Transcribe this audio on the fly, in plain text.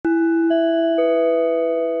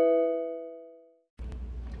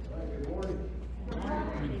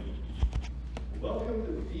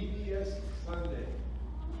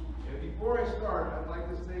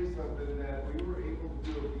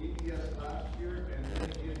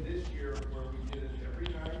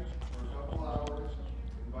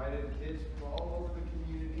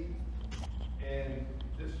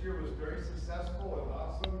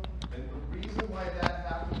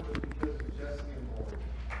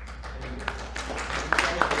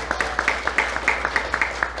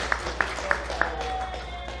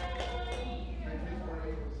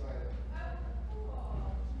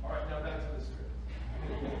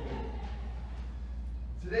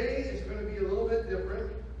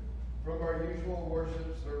from our usual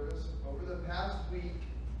worship service. Over the past week,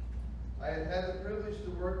 I have had the privilege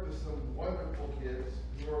to work with some wonderful kids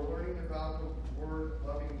who are learning about the word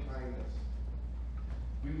loving kindness.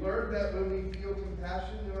 We learned that when we feel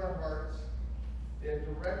compassion in our hearts and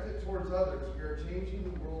direct it towards others, we are changing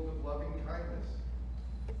the world with loving kindness.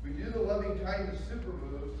 We do the loving kindness super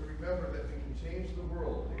moves to remember that we can change the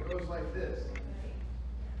world. It goes like this.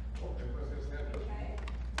 Oh, everyone's going to stand up.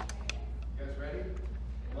 You guys ready?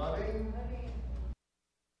 Loving.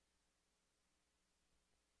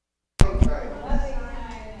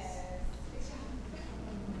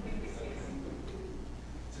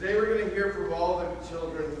 Today we're going to hear from all the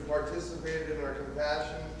children who participated in our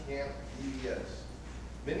Compassion Camp VBS.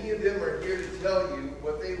 Many of them are here to tell you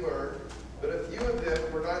what they learned, but a few of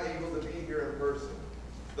them were not able to be here in person.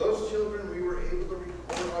 Those children we were able to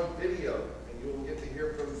record on video, and you will get to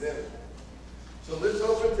hear from them. So let's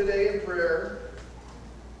open today in prayer.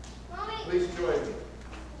 Please join me.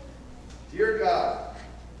 Dear God,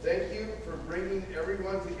 thank you for bringing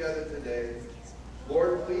everyone together today.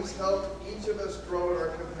 Lord, please help each of us grow in our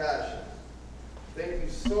compassion. Thank you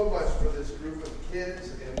so much for this group of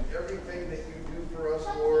kids and everything that you do for us,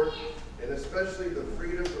 Lord, and especially the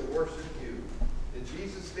freedom to worship you. In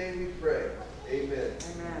Jesus' name we pray. Amen.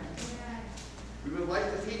 Amen. We would like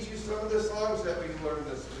to teach you some of the songs that we've learned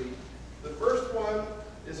this week. The first one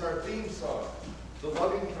is our theme song, the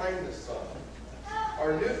Loving Kindness song.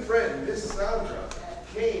 Our new friend, Miss Sandra,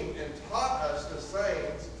 came and taught us the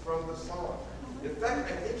signs from the song. In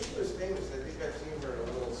fact, I think she was famous. I think I've seen her in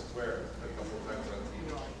a little square a couple of times on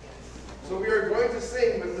TV. So we are going to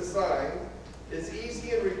sing with the sign. It's easy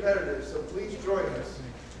and repetitive, so please join us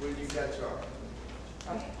when you catch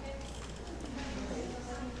on. Okay.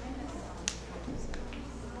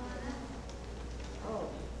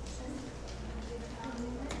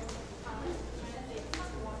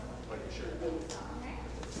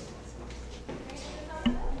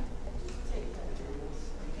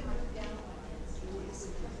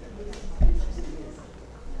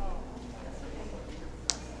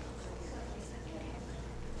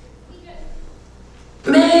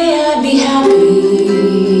 May I be happy,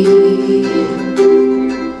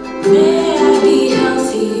 may I be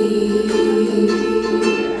healthy,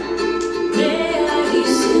 may I be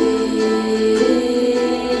safe,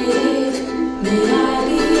 may I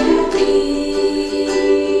be at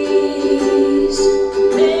peace,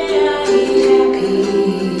 may I be happy,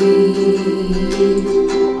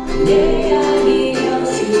 may I be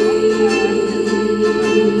healthy,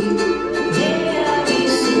 may I be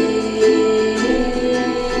safe.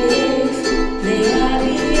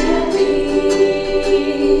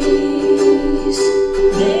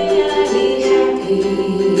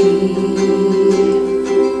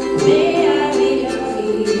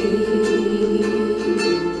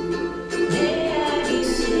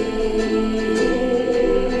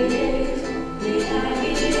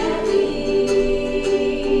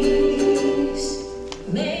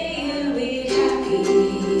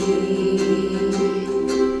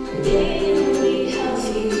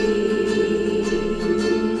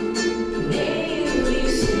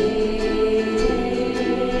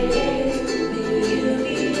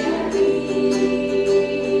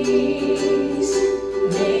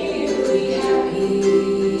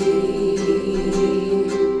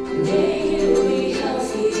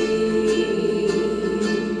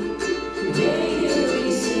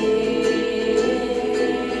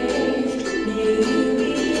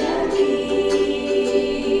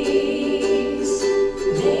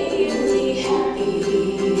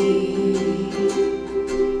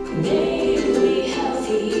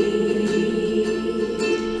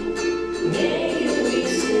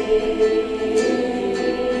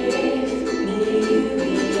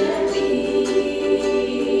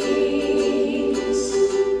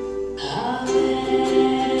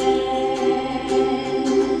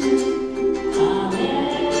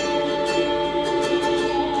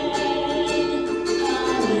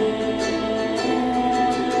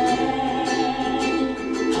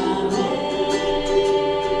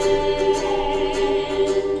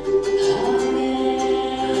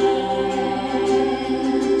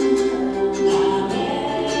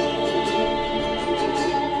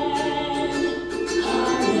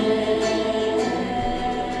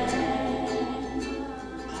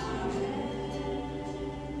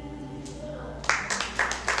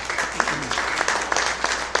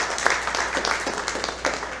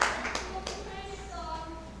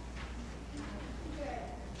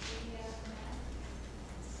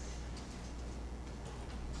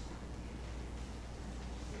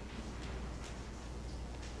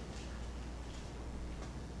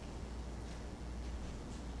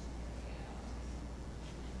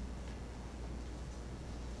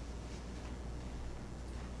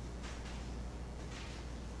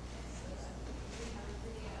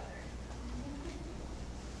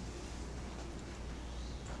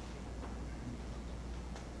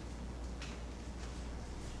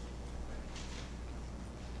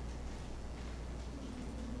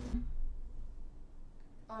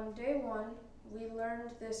 On day 1, we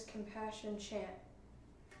learned this compassion chant.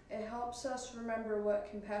 It helps us remember what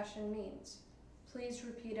compassion means. Please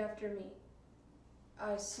repeat after me.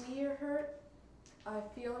 I see your hurt. I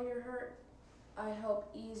feel your hurt. I help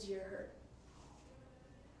ease your hurt.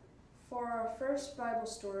 For our first Bible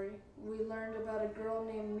story, we learned about a girl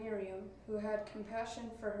named Miriam who had compassion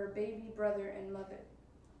for her baby brother and mother.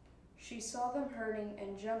 She saw them hurting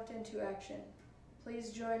and jumped into action.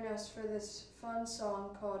 Please join us for this fun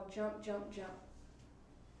song called Jump, Jump, Jump.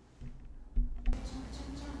 Jump,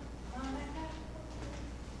 jump, jump. Come on, back up.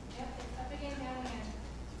 Yep, it's up again, down again.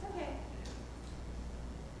 It's okay.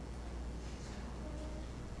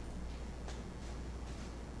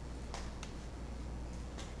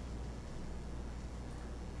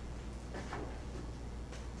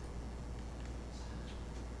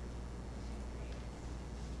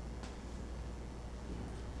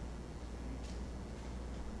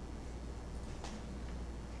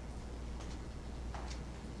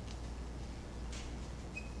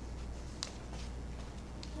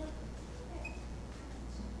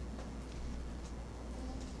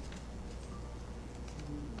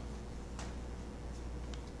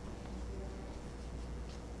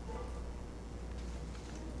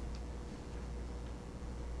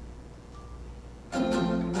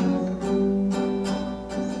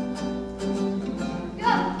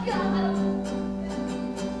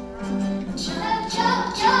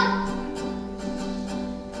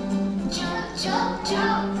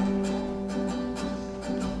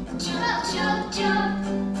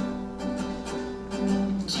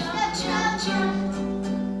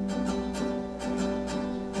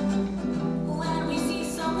 When we see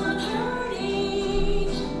someone hurting,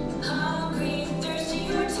 hungry, thirsty,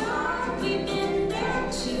 or tired, we've been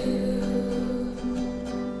there too.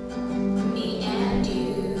 Me and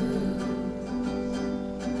you.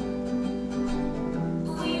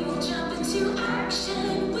 We will jump into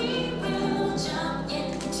action. We will jump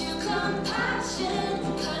into compassion.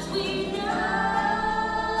 'Cause we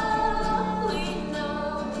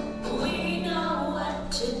know what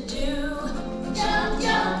to do. Jump,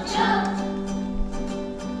 jump, jump.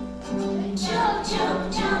 Jump, jump,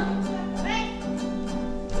 jump.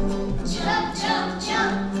 Jump, jump,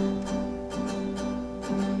 jump.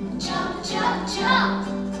 Jump, jump, jump.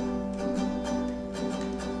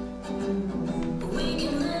 We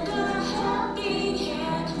can lend a helping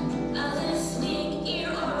hand, a listening ear,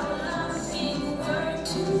 or a loving word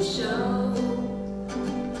to show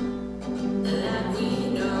that we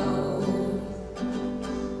know.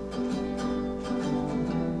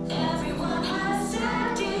 Everyone has sad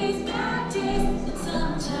days, bad days, and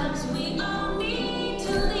sometimes we all need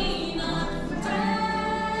to lean on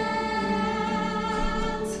friends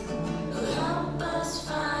who help us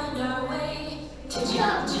find our way to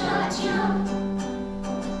jump, jump, jump.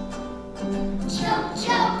 Jump,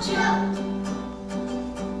 jump, jump.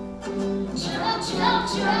 Jump, jump,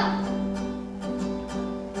 jump.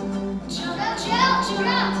 Jump, jump,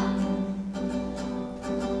 jump.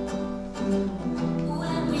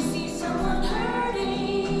 When we see someone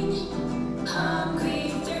hurting, hungry,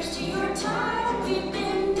 thirsty, or tired, we've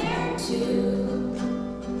been there too.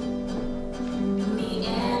 Me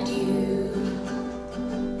and you.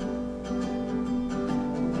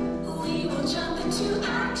 We will jump into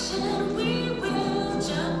action. We will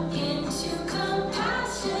jump into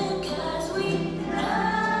compassion. 'Cause we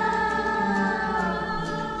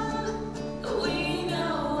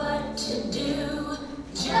know what to do.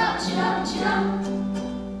 Jump, jump, jump.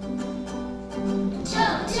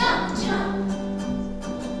 Jump, jump, jump.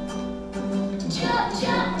 Jump,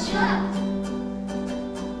 jump, jump.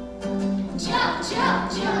 Jump, jump,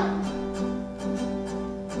 jump.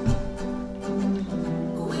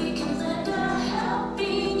 We can lend a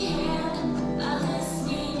helping hand, a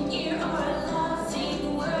listening ear, or a loving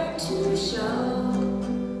word to show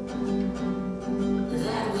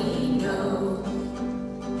that we know.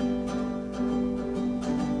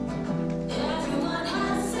 Everyone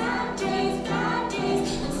has sad days, bad days,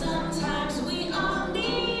 and sometimes we all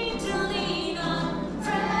need to lean on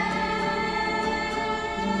friends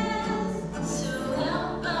who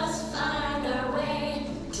help us find our way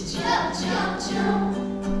to jump, jump, jump.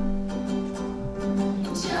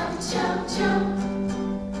 Jump, jump, jump.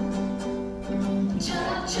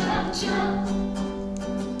 Jump, jump, jump.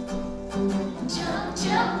 Jump,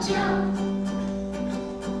 jump, jump.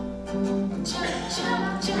 Jump,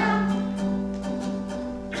 jump, jump.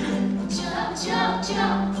 Jump, jump,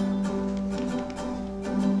 jump.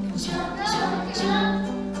 Jump, jump, jump.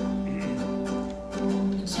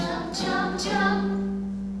 Jump, jump, jump.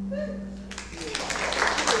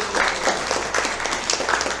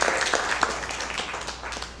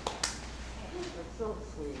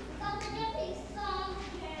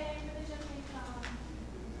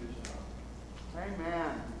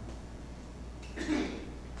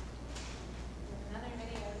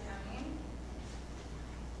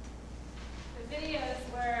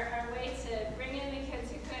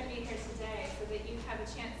 have a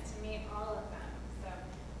chance to meet all of them. So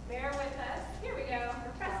bear with us. Here we go.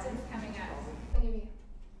 Preston's coming up.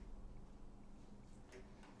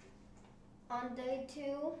 On day 2,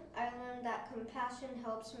 I learned that compassion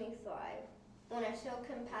helps me thrive. When I show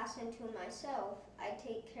compassion to myself, I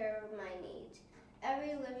take care of my needs.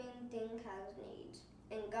 Every living thing has needs,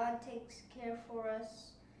 and God takes care for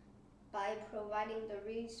us by providing the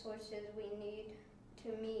resources we need to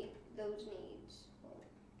meet those needs.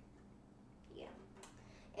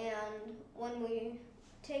 And when we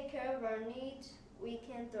take care of our needs, we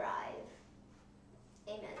can thrive.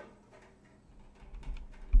 Amen.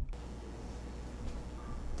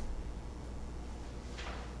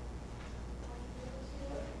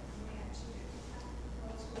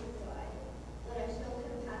 When I show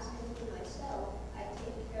compassion to myself, I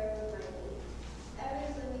take care of my needs. Every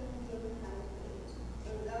living thing has needs,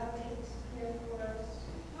 and God takes care for us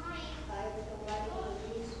by providing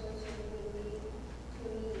the resources we need to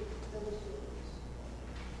meet those needs.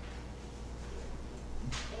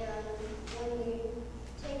 And when we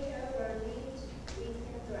take care of our needs, we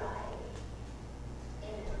can thrive.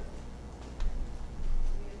 Amen.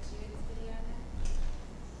 We have Jude's video next.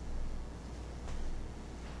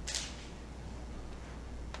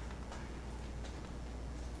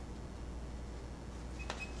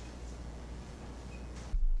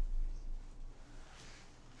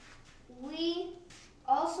 We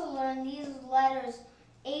also learned these letters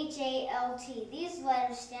HALT. These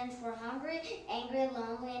letters stand for hungry, angry,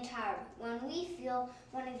 lonely, and tired. When we feel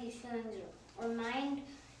one of these feelings, our mind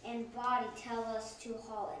and body tell us to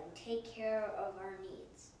halt and take care of our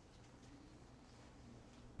needs.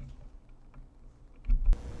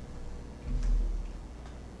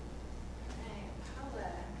 Hey,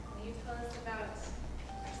 Paula, will you tell us about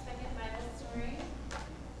our second Bible story?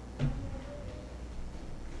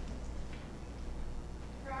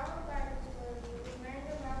 For our Bible story, we learned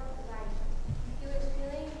about Elijah. He was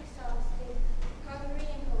feeling exhausted, hungry,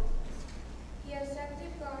 and hopeless. He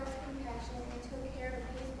accepted God's compassion and took care of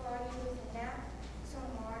his body with a nap, some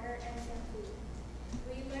water, and some food.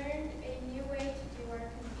 We learned a new way to do our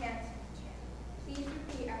compassion chant. Please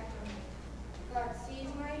repeat after me. God sees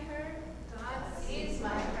my hurt. God sees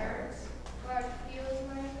my hurt. God feels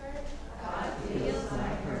my hurt. God feels my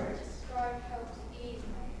hurt. God helps ease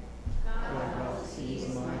my hurt. God helps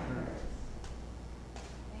ease my hurt.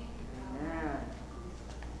 Thank you, Paula.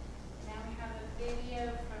 Now we have a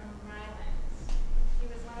video from Ryland. He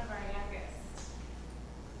was one of our youngest.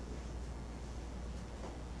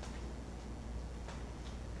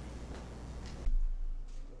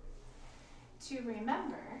 To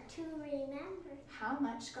remember To remember how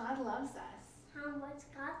much God loves us, how much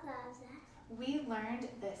God loves us, we learned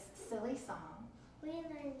this silly song we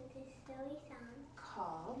learned this silly song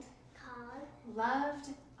called called Loved,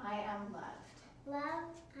 I Am Loved. Love,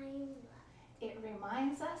 I Am Loved. It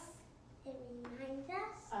reminds us It reminds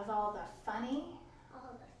us of all the funny,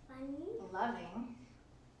 all the funny, loving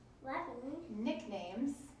loving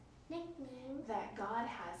nicknames nicknames that God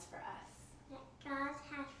has for us. that God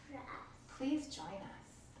has for us. Please join us.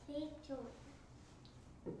 Please join.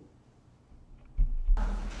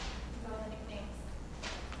 All the nicknames.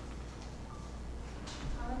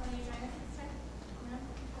 Colin, will you join us this time? No?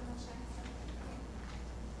 I'm not shy.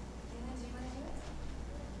 Dana, do you want to do it?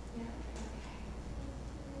 Yeah. Okay.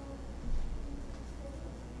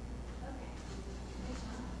 Okay. Good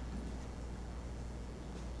job.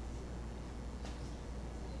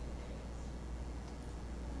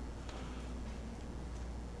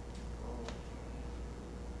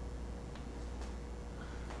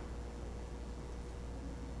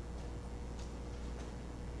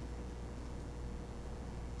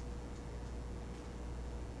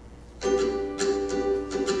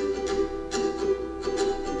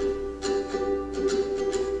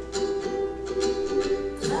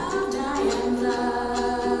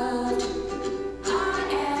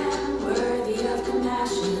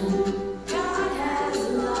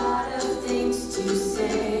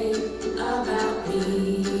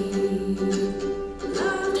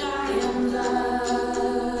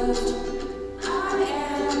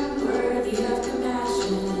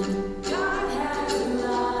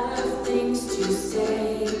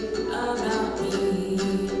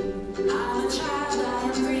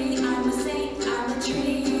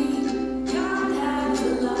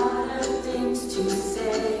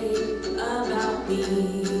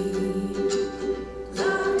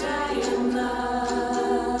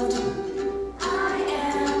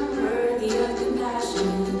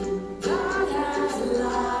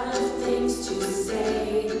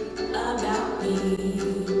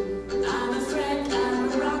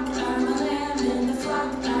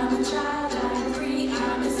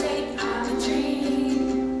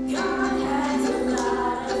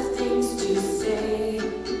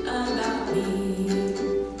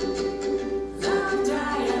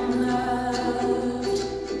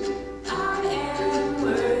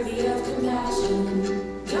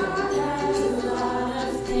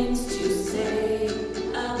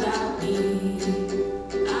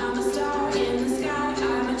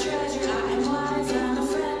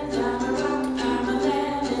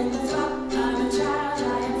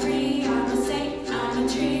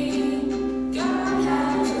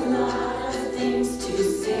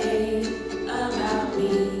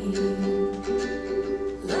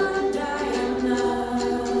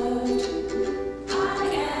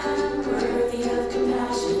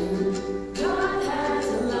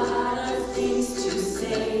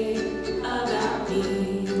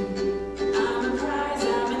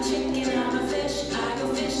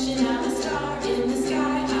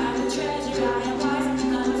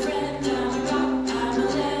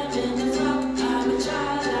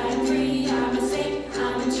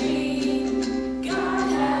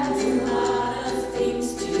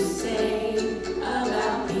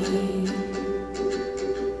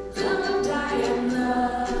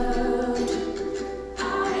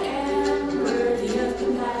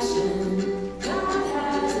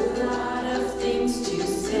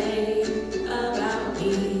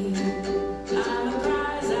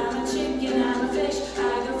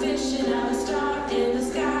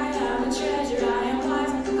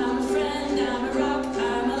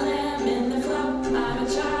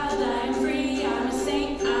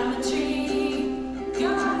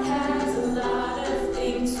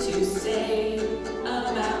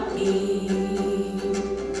 me.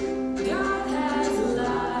 God has a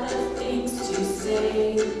lot of things to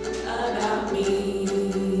say about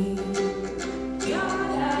me. God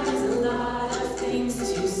has a lot of things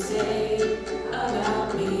to say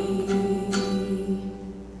about me.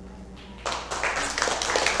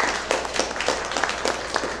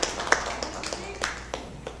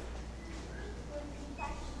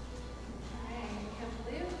 Alright, we have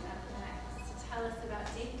Luke up next to tell us about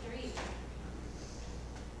day 3.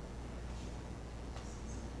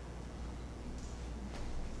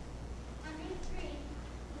 On day 3,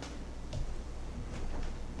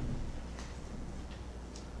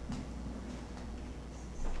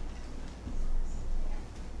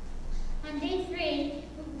 On day 3,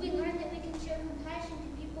 we learned that we can show compassion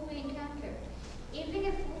to people we encounter, even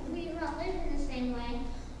if we do not live in the same way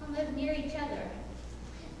or live near each other.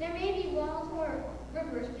 There may be walls or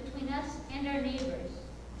rivers between us and our neighbors.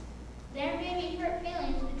 There may be hurt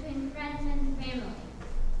feelings between friends and family.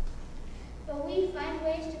 But we find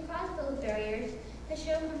ways to cross those barriers to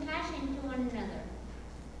show compassion to one another.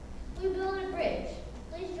 We build a bridge.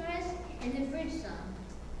 Please join us in the bridge song.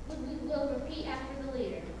 We will repeat after the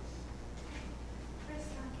leader.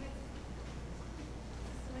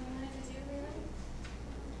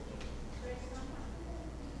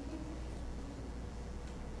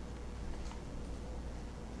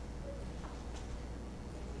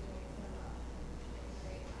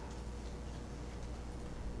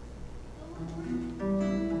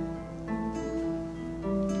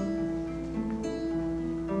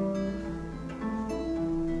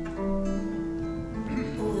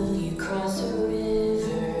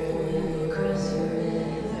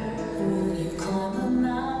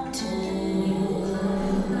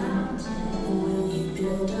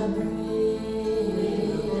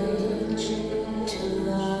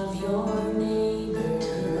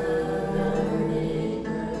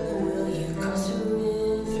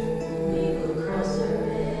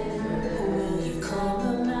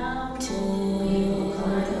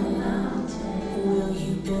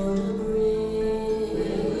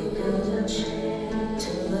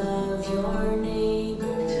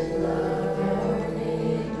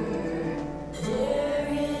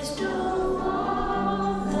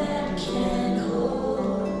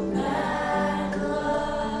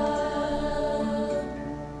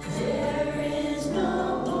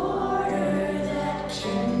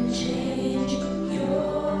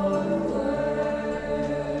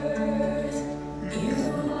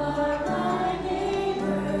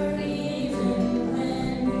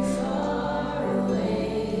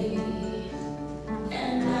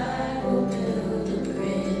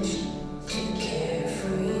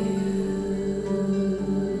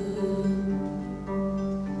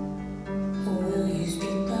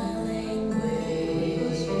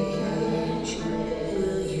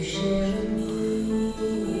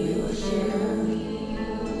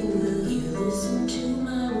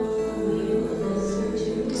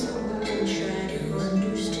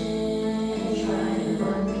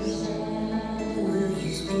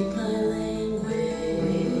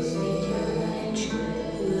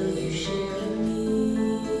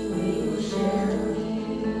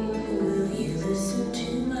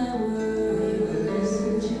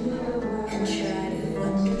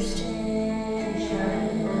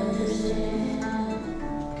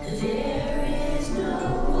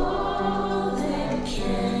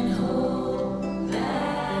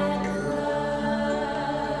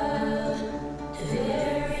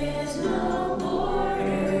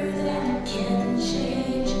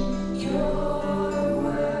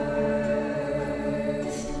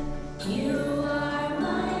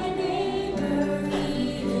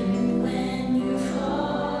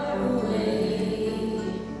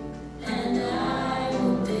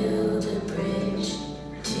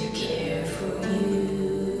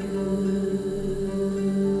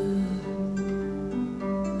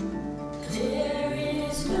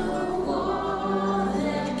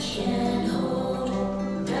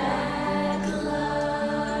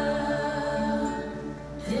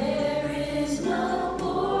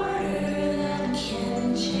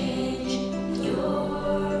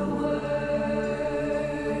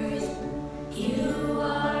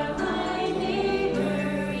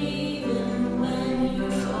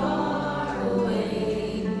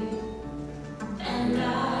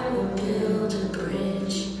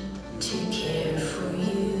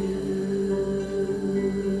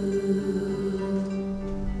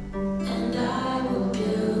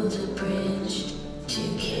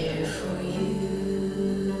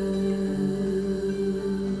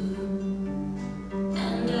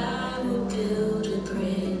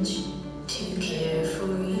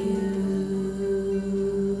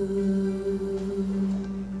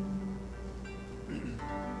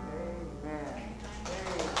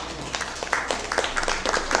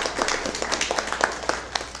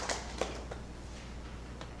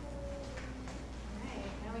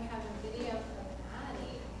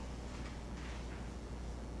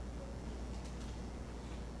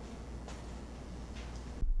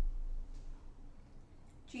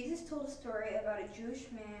 told a story about a Jewish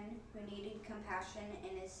man who needed compassion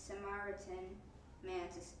and a Samaritan man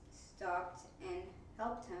stopped and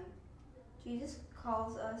helped him. Jesus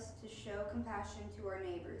calls us to show compassion to our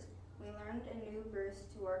neighbors. We learned a new verse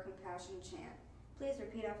to our compassion chant. Please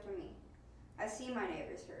repeat after me. I see my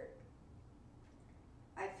neighbor's hurt.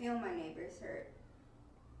 I feel my neighbor's hurt.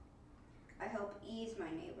 I help ease my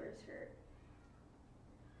neighbor's hurt.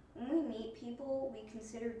 When we meet people we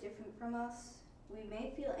consider different from us, we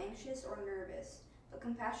may feel anxious or nervous, but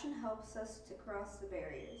compassion helps us to cross the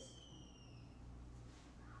barriers.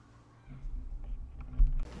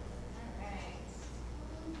 All right.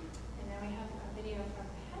 And now we have a video from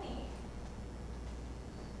Penny.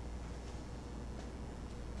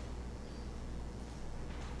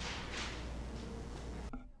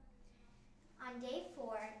 On day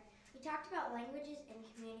 4, we talked about languages and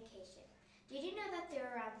communication. Did you know that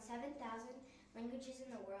there are around 7,000 languages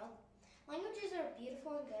in the world? Languages are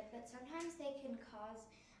beautiful and good, but sometimes they can cause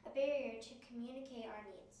a barrier to communicate our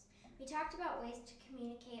needs. We talked about ways to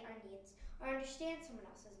communicate our needs or understand someone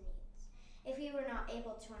else's needs if we were not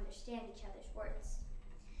able to understand each other's words.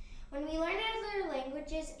 When we learn other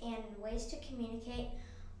languages and ways to communicate,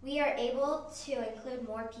 we are able to include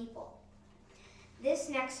more people. This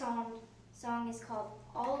next song is called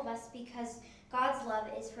All of Us because God's love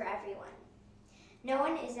is for everyone. No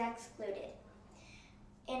one is excluded.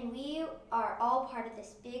 And we are all part of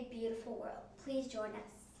this big, beautiful world. Please join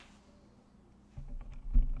us.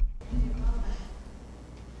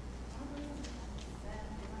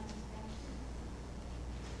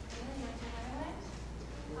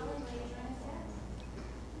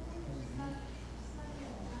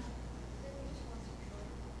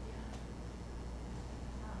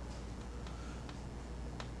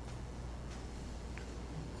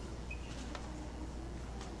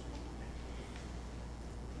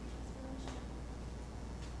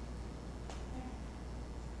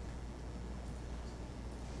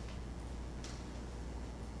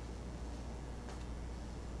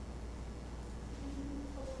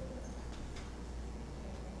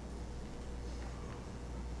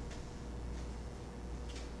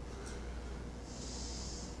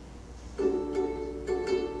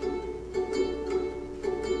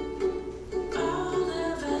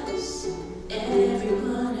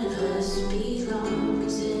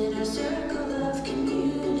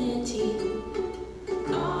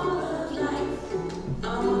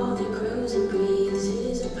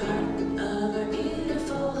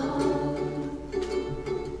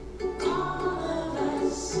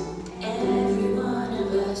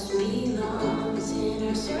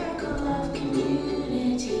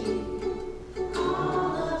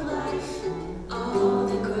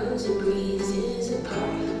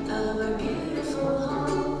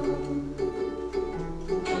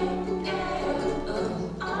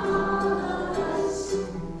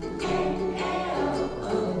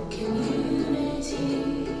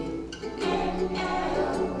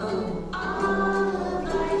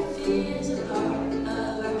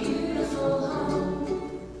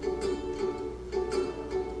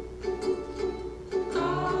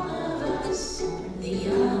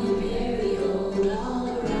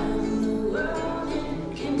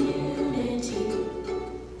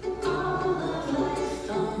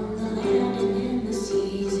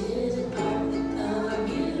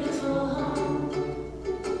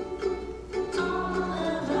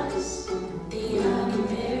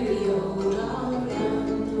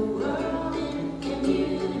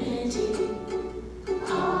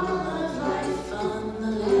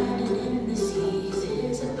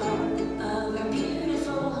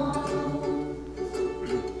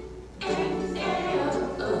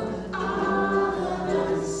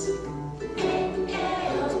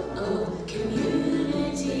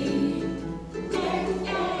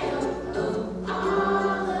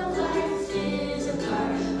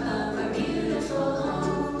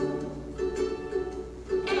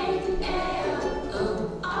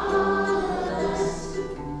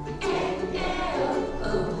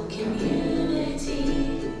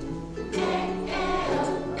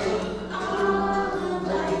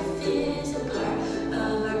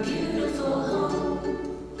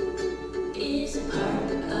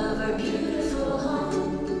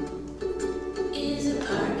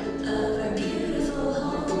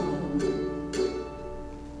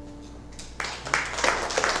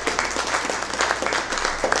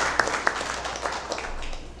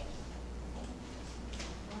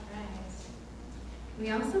 We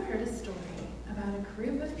also heard a story about a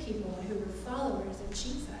group of people who were followers of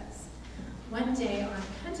Jesus. One day on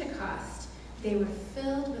Pentecost, they were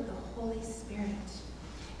filled with the Holy Spirit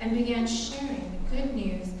and began sharing the good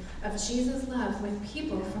news of Jesus' love with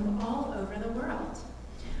people from all over the world.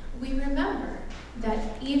 We remember that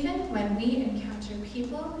even when we encounter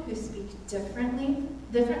people who speak different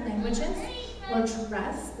languages, or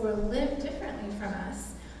dress or live differently from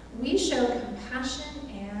us, we show compassion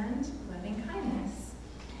and loving kindness.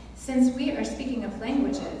 Since we are speaking of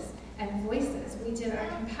languages and voices, we did our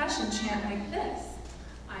compassion chant like this.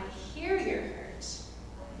 I hear your hurt.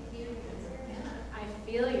 I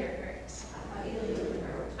feel your hurt.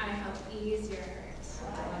 I help ease your hurt.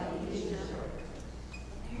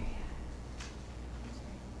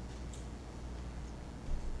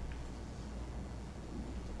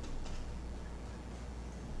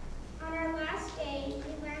 On our last day,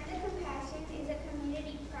 we learned that compassion is a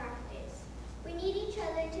community practice. We need each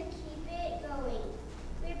other to keep it going.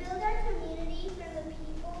 We build our community from the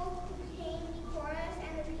people who came before us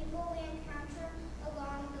and the people we encounter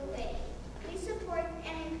along the way. We support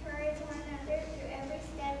and encourage one another through every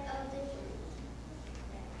step of the journey.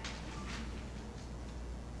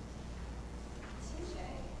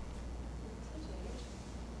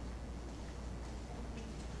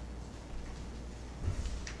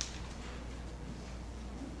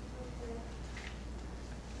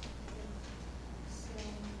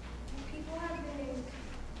 People have been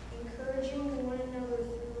encouraging one another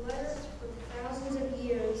through letters for thousands of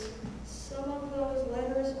years. Some of those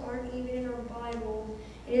letters aren't even in our Bible.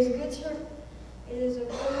 It is a good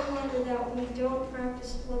reminder that we don't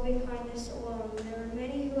practice loving kindness alone. There are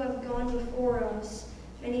many who have gone before us,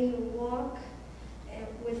 many who walk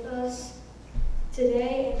with us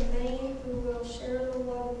today, and many who will share the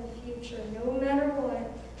love in the future. No matter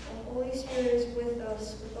what, the Holy Spirit is with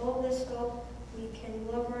us. With all this help, we can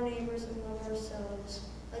love our neighbors and love ourselves.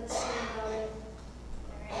 Let's sing about it.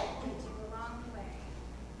 All right, we do a long way.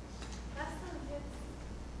 That's some good.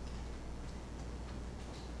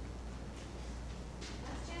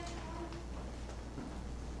 That's just one.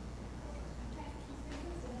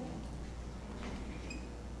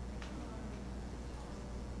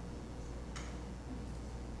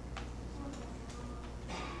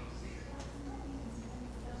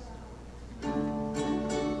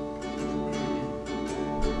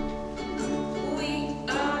 We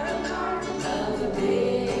are a part of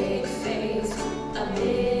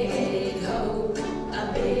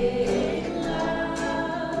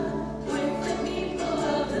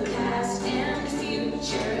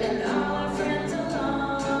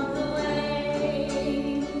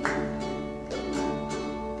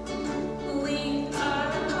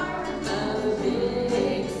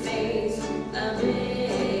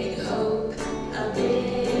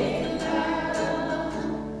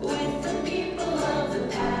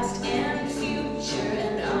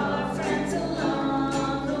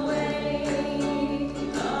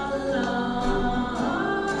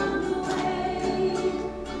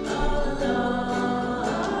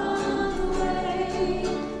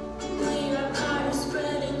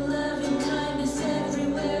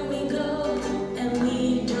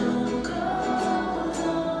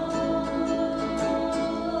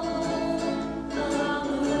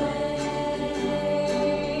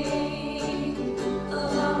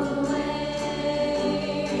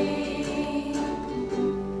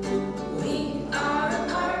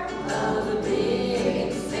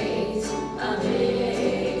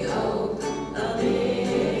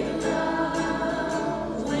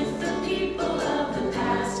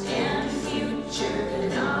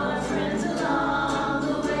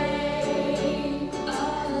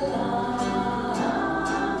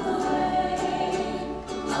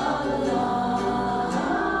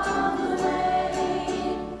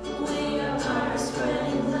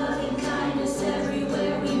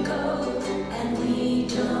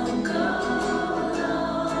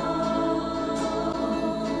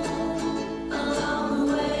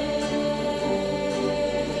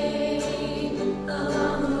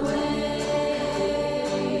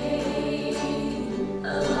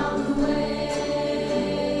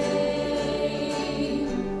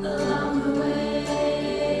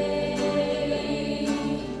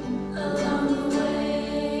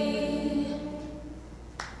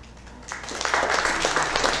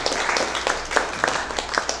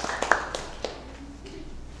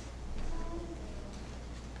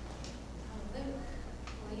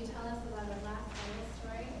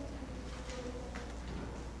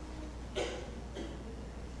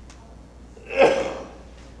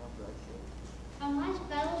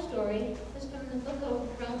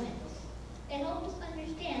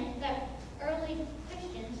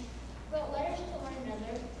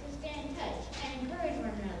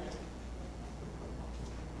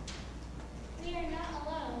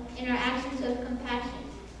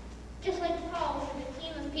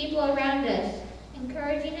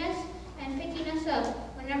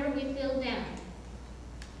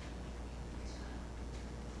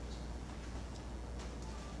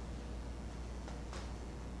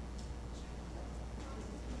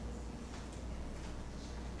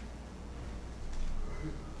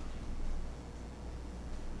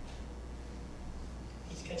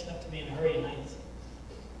to be in a hurry at night.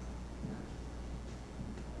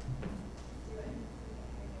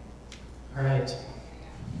 All right.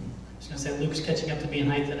 I was going to say Luke's catching up to me in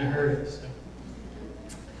height in a hurry. So.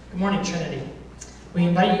 Good morning, Trinity. We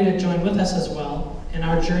invite you to join with us as well in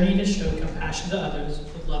our journey to show compassion to others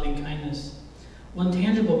with loving kindness. One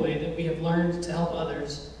tangible way that we have learned to help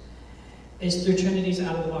others is through Trinity's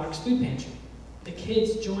out-of-the-box food pantry. The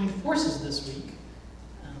kids joined forces this week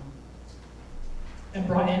and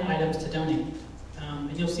brought in items to donate.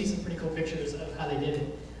 And you'll see some pretty cool pictures of how they did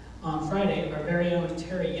it. On Friday, our very own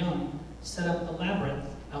Terry Young set up a labyrinth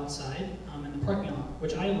outside in the parking lot,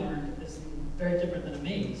 which I learned is very different than a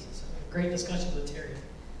maze. So a great discussion with Terry.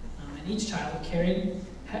 And each child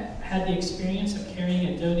had the experience of carrying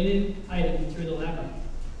a donated item through the labyrinth.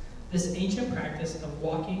 This ancient practice of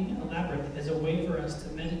walking a labyrinth is a way for us to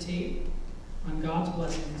meditate on God's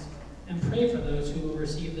blessings and pray for those who will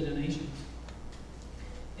receive the donations.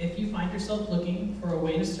 If you find yourself looking for a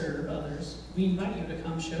way to serve others, we invite you to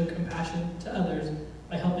come show compassion to others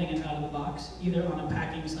by helping it out of the box, either on a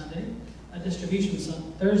packing Sunday, a distribution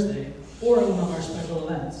Thursday, or one of our special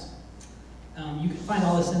events. You can find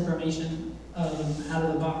all this information out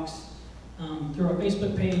of the box through our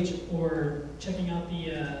Facebook page or checking out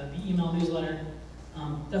the email newsletter.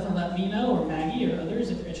 Definitely let me know, or Maggie, or others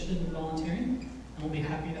if you're interested in volunteering, and we'll be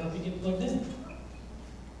happy to help you get plugged in.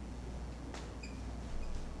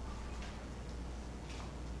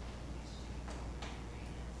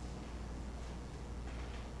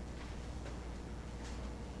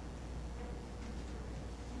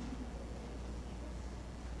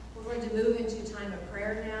 We're going to move into a time of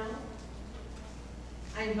prayer now.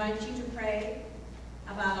 I invite you to pray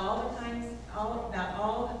about all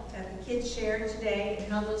that the kids shared today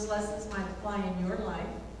and how those lessons might apply in your life.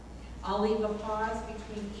 I'll leave a pause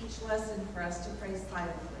between each lesson for us to pray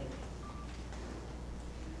silently.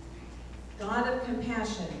 God of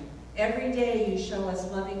compassion, every day you show us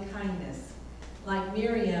loving kindness. Like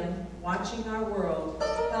Miriam, watching our world,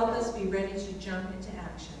 help us be ready to jump into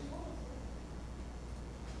action.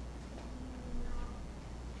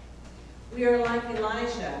 We are like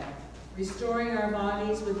Elijah, restoring our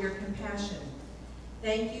bodies with your compassion.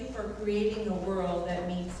 Thank you for creating a world that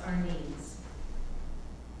meets our needs.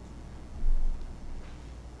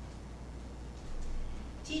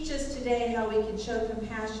 Teach us today how we can show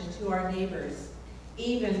compassion to our neighbors,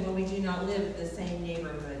 even when we do not live in the same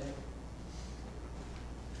neighborhood.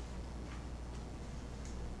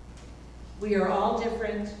 We are all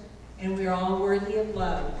different, and we are all worthy of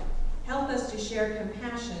love. Help us to share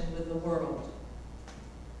compassion with the world.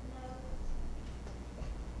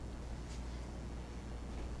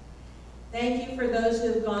 Thank you for those who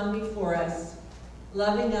have gone before us,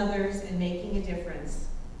 loving others and making a difference.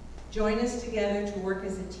 Join us together to work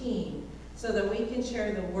as a team so that we can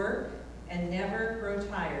share the work and never grow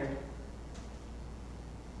tired.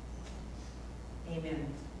 Amen.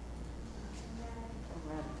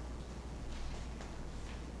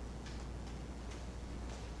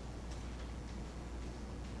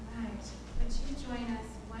 Right. Would you join us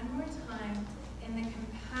one more time in the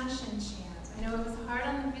compassion chant? I know it was hard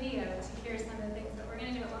on the video to hear some of the things, but we're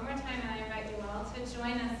going to do it one more time, and I invite you all to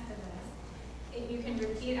join us for this. If you can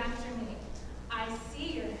repeat after me. I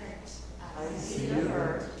see your hurt. I see your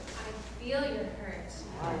hurt. I feel your hurt.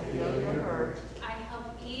 I feel your hurt. I help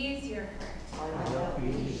ease your hurt. I help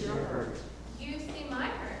ease your hurt. You see my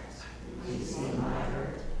hurt. You see my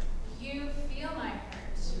hurt. You feel my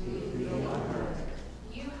hurt. You feel my hurt.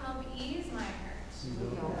 You help ease my hurt. You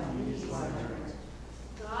help ease my hurt.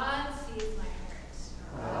 God sees my hurt.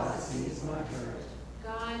 God sees my hurt.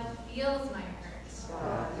 God feels my hurt.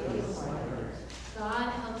 God feels my hurt. God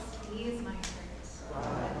helps ease my hurt.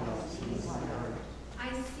 God helps ease my hurt. I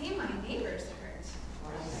see my neighbor's hurt.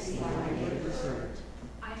 I see my neighbor's hurt.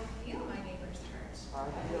 I feel my neighbor's hurt. I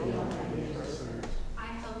feel my neighbor's hurt. I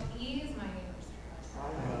help ease my neighbor's hurt. I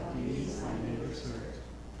help ease my neighbor's hurt.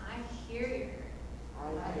 I hear your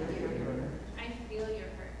hurt. I hear your hurt. I feel your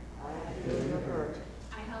hurt. I feel your hurt.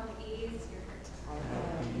 I help ease your hurt. I help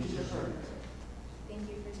ease your hurt. Thank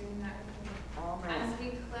you for doing that with me. Amen. As we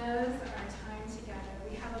close our time together,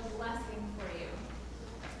 we have a blessing for you.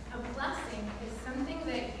 A blessing is something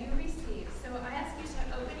that you receive. So I ask you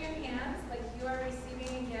to open your hands like you are receiving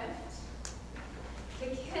a gift.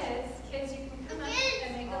 The kids, you can come up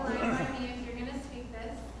and make a line by me if you're going to speak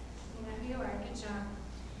this. You know who you are. Good job.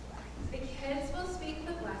 The kids will speak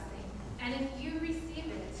the blessing, and if you receive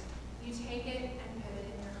it, you take it and put it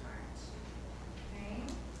in your heart. Okay?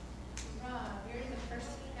 Rob, you're the first.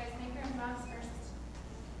 You guys make your Rob's first.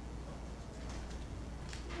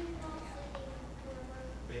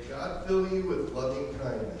 May God fill you with loving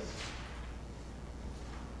kindness.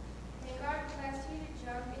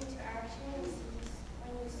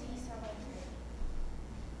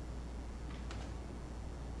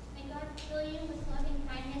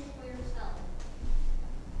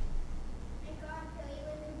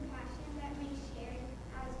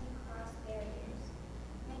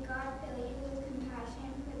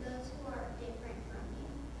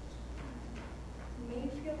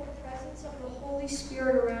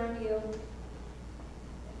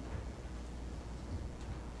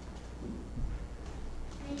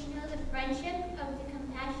 friendship of the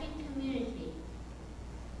Compassion community.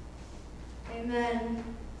 Amen.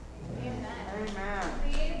 Amen. Amen.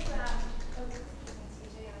 Please, CJ, I'll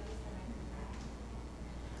use the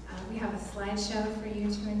microphone. We have a slideshow for you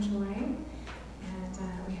to enjoy, and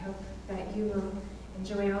we hope that you will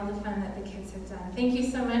enjoy all the fun that the kids have done. Thank you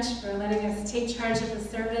so much for letting us take charge of the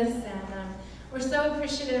service, and we're so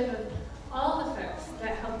appreciative of all the folks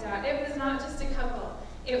that helped out. It was not just a couple.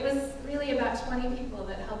 It was really about 20 people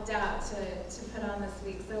that helped out to put on this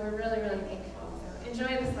week, so we're really, really thankful. So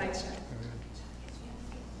enjoy the slideshow.